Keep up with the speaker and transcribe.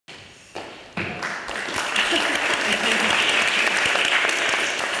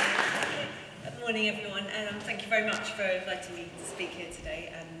morning, everyone, and thank you very much for inviting me to speak here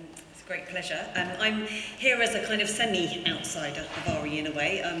today. It's a great pleasure. I'm here as a kind of semi-outsider of RE in a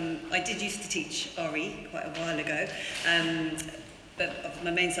way. I did used to teach RE quite a while ago, but my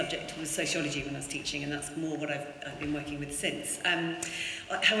main subject was sociology when I was teaching, and that's more what I've been working with since.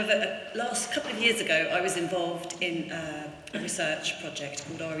 However, last couple of years ago, I was involved in a research project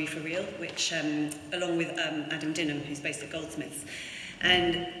called RE for Real, which, along with Adam Dinham, who's based at Goldsmiths,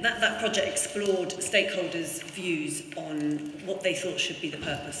 and that project explored stakeholders' views on what they thought should be the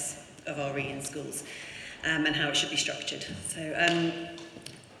purpose of RE in schools, and how it should be structured. So, and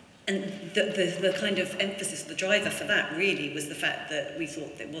the kind of emphasis, the driver for that really was the fact that we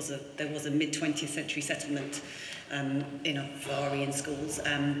thought there was a mid-20th century settlement for RE in schools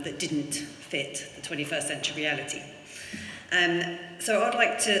that didn't fit the 21st century reality. So I'd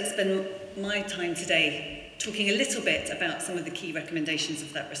like to spend my time today talking a little bit about some of the key recommendations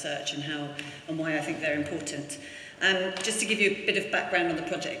of that research and why I think they're important. Just to give you a bit of background on the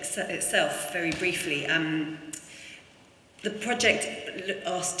project itself, very briefly. The project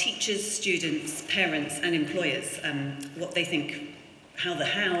asked teachers, students, parents and employers what they think, how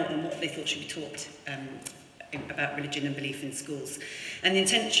and what they thought should be taught about religion and belief in schools. And the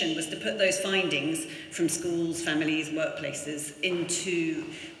intention was to put those findings from schools, families, workplaces into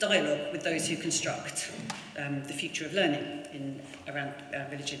dialogue with those who construct the future of learning around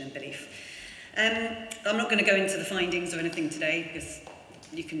religion and belief. I'm not going to go into the findings or anything today because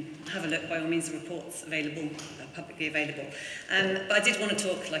you can have a look, by all means. The report's available, publicly available. But I did want to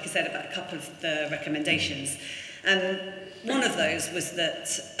talk, like I said, about a couple of the recommendations. One of those was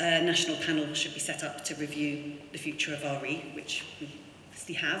that a national panel should be set up to review the future of RE, which we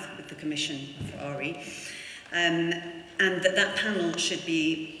obviously have with the Commission for RE, and that panel should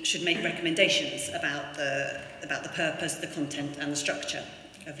make recommendations about the purpose, the content, and the structure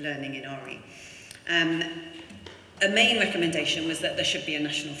of learning in RE. A main recommendation was that there should be a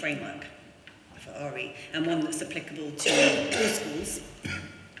national framework for RE, and one that's applicable to all schools,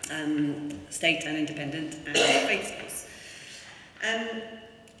 state and independent, and faith schools.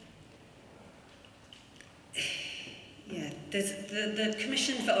 Yeah, there's the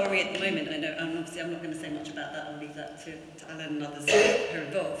Commission for RE at the moment. I know, and obviously I'm not going to say much about that. I'll leave that to Alan and others who are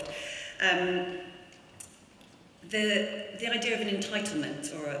involved. The idea of an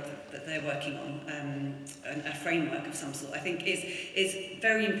entitlement, or that they're working on, a framework of some sort, I think is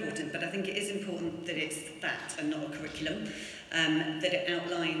very important. But I think it is important that it's that and not a curriculum, that it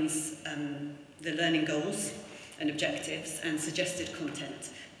outlines the learning goals and objectives and suggested content.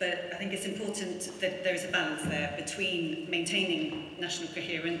 But I think it's important that there is a balance there between maintaining national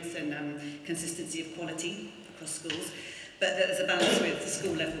coherence and consistency of quality across schools, but that there's a balance with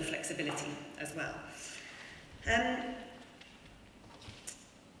school level flexibility as well.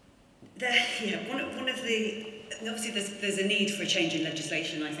 One of the, obviously there's a need for a change in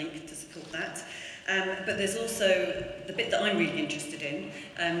legislation, I think, to support that. But there's also, the bit that I'm really interested in,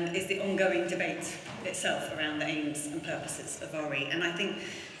 is the ongoing debate itself around the aims and purposes of RE. And I think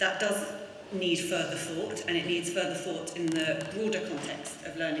that does need further thought, and it needs further thought in the broader context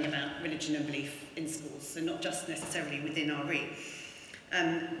of learning about religion and belief in schools, so not just necessarily within RE.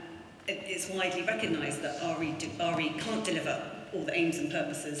 It's widely recognised that RE can't deliver all the aims and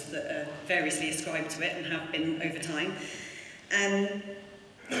purposes that are variously ascribed to it and have been over time. And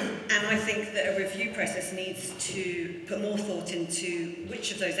I think that a review process needs to put more thought into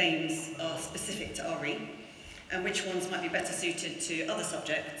which of those aims are specific to RE and which ones might be better suited to other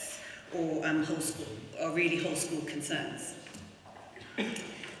subjects or really whole school concerns.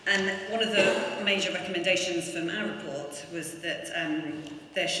 And one of the major recommendations from our report was that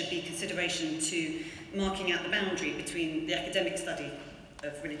there should be consideration to marking out the boundary between the academic study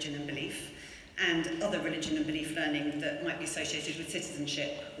of religion and belief and other religion and belief learning that might be associated with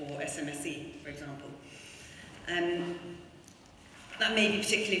citizenship or SMSE, for example. That may be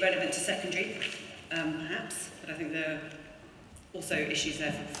particularly relevant to secondary, perhaps, but I think there are also issues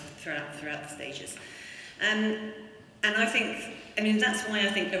there throughout the stages. And I think, that's why I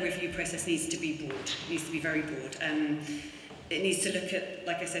think a review process needs to be broad, needs to be very broad. It needs to look at,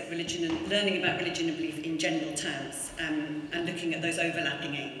 like I said, religion and learning about religion and belief in general terms, and looking at those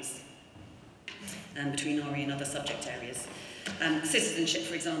overlapping aims between RE and other subject areas. Citizenship,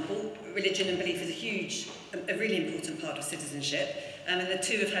 for example, religion and belief is a really important part of citizenship, and the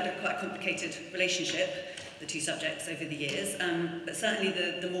two have had a quite complicated relationship, the two subjects, over the years, but certainly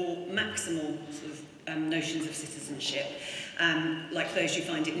the more maximal sort of notions of citizenship, like those you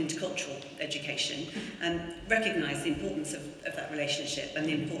find in intercultural education, recognise the importance of that relationship and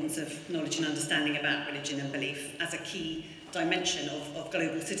the importance of knowledge and understanding about religion and belief as a key dimension of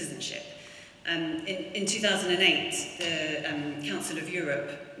global citizenship. In 2008, the Council of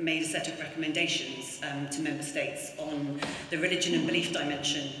Europe made a set of recommendations to member states on the religion and belief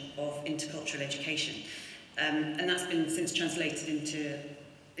dimension of intercultural education. And that's been since translated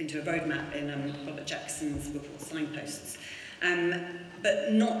into a roadmap in Robert Jackson's report Signposts.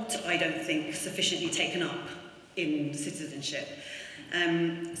 But not, I don't think, sufficiently taken up in citizenship,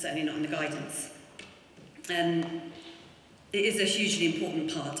 certainly not in the guidance. It is a hugely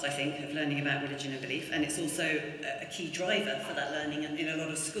important part, I think, of learning about religion and belief, and it's also a key driver for that learning in a lot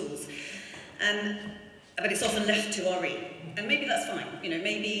of schools. But it's often left to RE, and maybe that's fine. You know,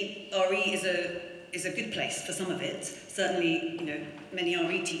 maybe RE is a good place for some of it. Certainly, you know, many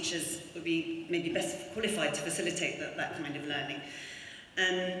RE teachers would be maybe best qualified to facilitate that kind of learning.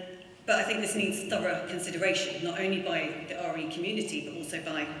 But I think this needs thorough consideration, not only by the RE community, but also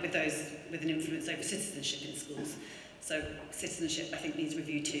with those with an influence over citizenship in schools. So citizenship, I think, needs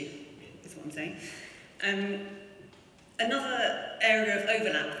review too, is what I'm saying. Another area of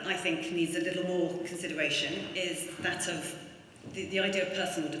overlap, I think, needs a little more consideration is that of the idea of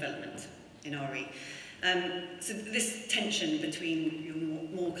personal development in RE. So this tension between your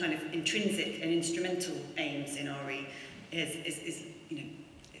more kind of intrinsic and instrumental aims in RE is you know,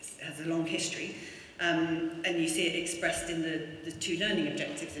 has a long history. And you see it expressed in the two learning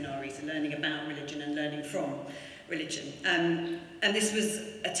objectives in RE, so learning about religion and learning from religion. And this was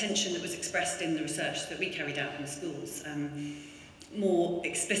a tension that was expressed in the research that we carried out in schools, more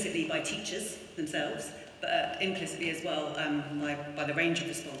explicitly by teachers themselves, but implicitly as well by the range of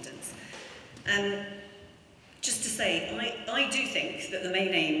respondents. Just to say, I do think that the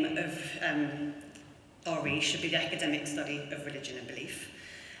main aim of RE should be the academic study of religion and belief,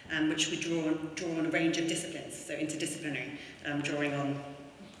 which would draw on a range of disciplines, so interdisciplinary, drawing on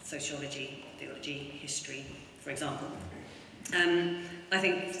sociology, theology, history, for example. I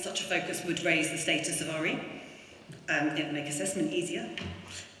think such a focus would raise the status of RE. It would make assessment easier.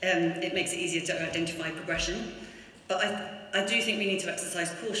 It makes it easier to identify progression. But I do think we need to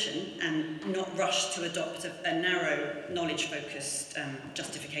exercise caution and not rush to adopt a narrow, knowledge-focused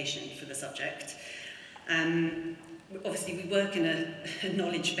justification for the subject. Obviously, we work in a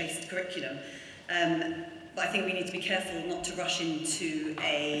knowledge-based curriculum, but I think we need to be careful not to rush into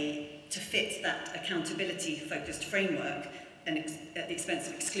to fit that accountability-focused framework and at the expense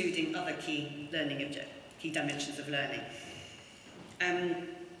of excluding other key dimensions of learning. I'm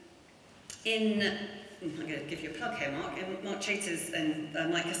going to give you a plug here, Mark. In Mark Chater's and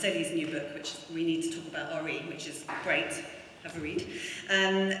Mike Castelli's new book, which we need to talk about RE, which is great. Have a read.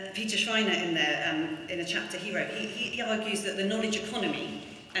 Peter Schreiner in there, in a chapter he wrote, he argues that the knowledge economy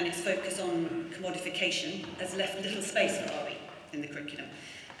and its focus on commodification has left little space for RE in the curriculum,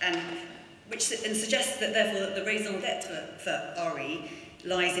 and suggests that therefore that the raison d'etre for RE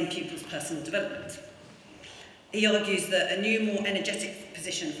lies in pupils' personal development. He argues that a new, more energetic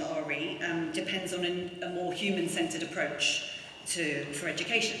position for RE depends on a more human-centred approach for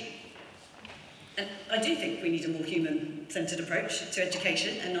education. And I do think we need a more human-centred approach to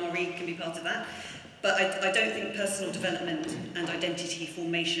education, and RE can be part of that. But I don't think personal development and identity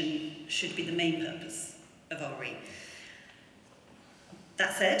formation should be the main purpose of RE.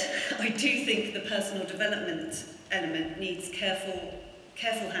 That said, I do think the personal development element needs careful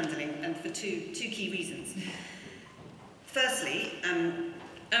handling, and for two key reasons. Firstly,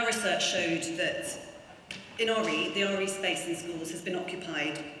 our research showed that in RE, the RE space in schools has been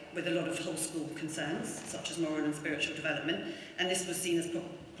occupied with a lot of whole school concerns, such as moral and spiritual development, and this was seen as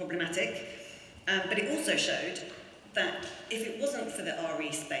problematic. But it also showed that if it wasn't for the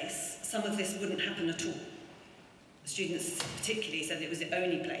RE space, some of this wouldn't happen at all. The students particularly said it was the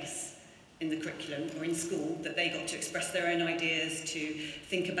only place in the curriculum or in school that they got to express their own ideas, to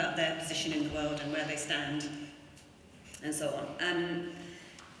think about their position in the world and where they stand, and so on.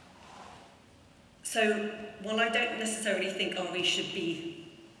 So while I don't necessarily think RE should be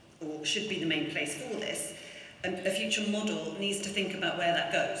the main place for this, a future model needs to think about where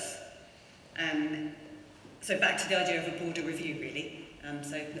that goes. So back to the idea of a broader review, really.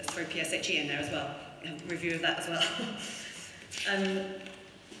 So let's throw PSHE in there as well, a review of that as well.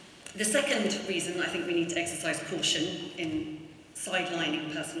 The second reason I think we need to exercise caution in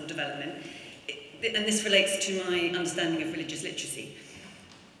sidelining personal development, and this relates to my understanding of religious literacy.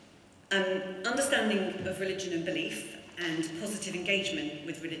 Understanding of religion and belief and positive engagement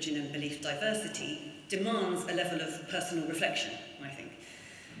with religion and belief diversity demands a level of personal reflection, I think.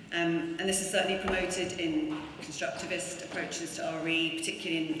 And this is certainly promoted in constructivist approaches to RE,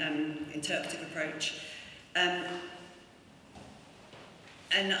 particularly in interpretive approach. And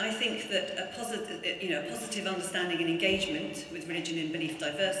I think that a positive understanding and engagement with religion and belief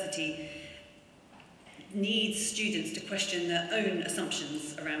diversity needs students to question their own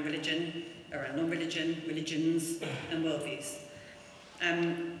assumptions around religion, around non-religion, religions, and worldviews.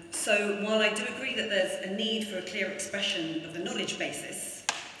 So while I do agree that there's a need for a clear expression of the knowledge basis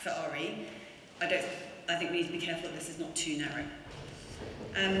for RE, I think we need to be careful that this is not too narrow.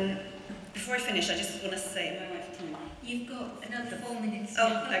 Before I finish, I just want to say, am I right for time? You've got another 4 minutes.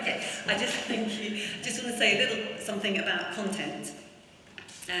 Oh, okay. Thank you. I just want to say a little something about content.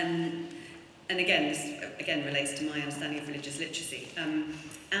 And again, this again relates to my understanding of religious literacy.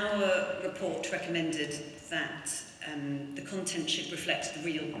 Our report recommended that the content should reflect the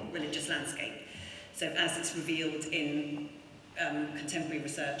real religious landscape. So as it's revealed in contemporary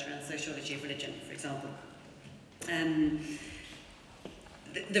research around sociology of religion, for example.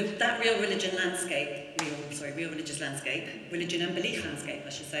 That real religious landscape, religion and belief landscape, I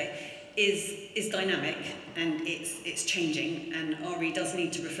should say, is dynamic and it's changing, and RE does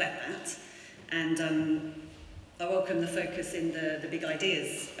need to reflect that. And I welcome the focus in the Big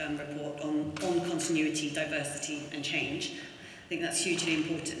Ideas report on continuity, diversity and change. I think that's hugely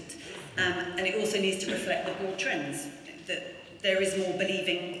important. And it also needs to reflect the broad trends, that there is more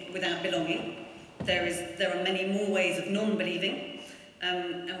believing without belonging. There are many more ways of non-believing.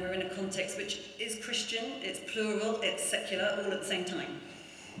 And we're in a context which is Christian, it's plural, it's secular, all at the same time.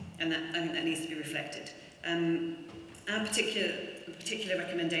 And I think that needs to be reflected. Our particular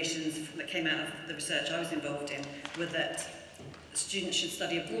recommendations that came out of the research I was involved in were that students should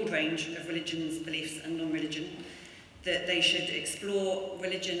study a broad range of religions, beliefs and non-religion, that they should explore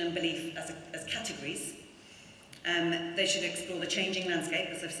religion and belief as categories. They should explore the changing landscape,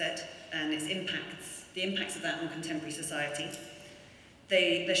 as I've said, and its impacts, the impacts of that on contemporary society.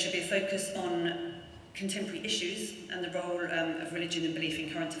 There should be a focus on contemporary issues and the role of religion and belief in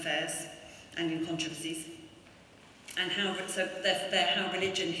current affairs and in controversies, and how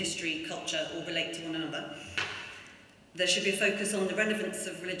religion, history, culture all relate to one another. There should be a focus on the relevance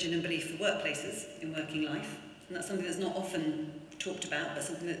of religion and belief for workplaces in working life, and that's something that's not often talked about, but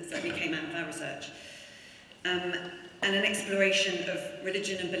something that certainly came out of our research. And an exploration of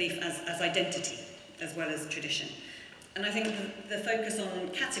religion and belief as identity, as well as tradition. And I think the focus on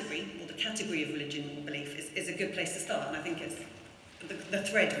category, or the category of religion or belief, is a good place to start, and I think it's the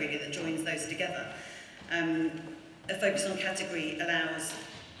thread really that joins those together. A focus on category allows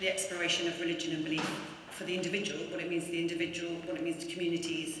the exploration of religion and belief for the individual, what it means to the individual, what it means to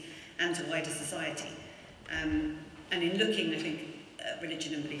communities, and to wider society. And in looking, I think, at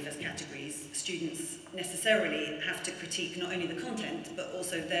religion and belief as categories, students necessarily have to critique not only the content, but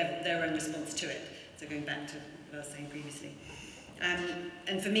also their own response to it. So going back to what I was saying previously.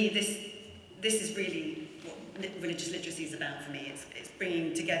 And for me, this is really what religious literacy is about for me. It's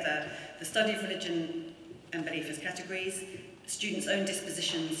bringing together the study of religion and belief as categories, students' own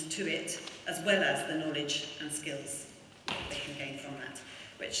dispositions to it, as well as the knowledge and skills they can gain from that,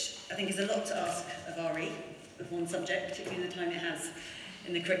 which I think is a lot to ask of RE, of one subject, particularly in the time it has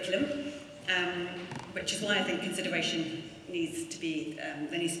in the curriculum, which is why I think consideration needs to be,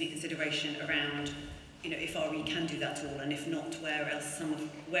 there needs to be consideration around, if RE can do that at all, and if not, where else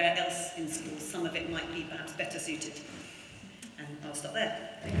in schools some of it might be perhaps better suited. And I'll stop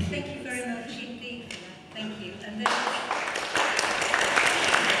there. Thank you very much indeed for that. Thank you. And then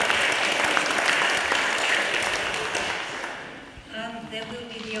there will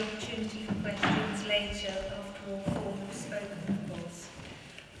be the opportunity for questions later after all four have spoken, of course.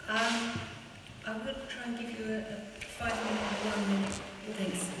 I will try and give you a 5 minute, 1 minute.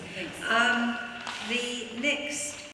 Thanks. The next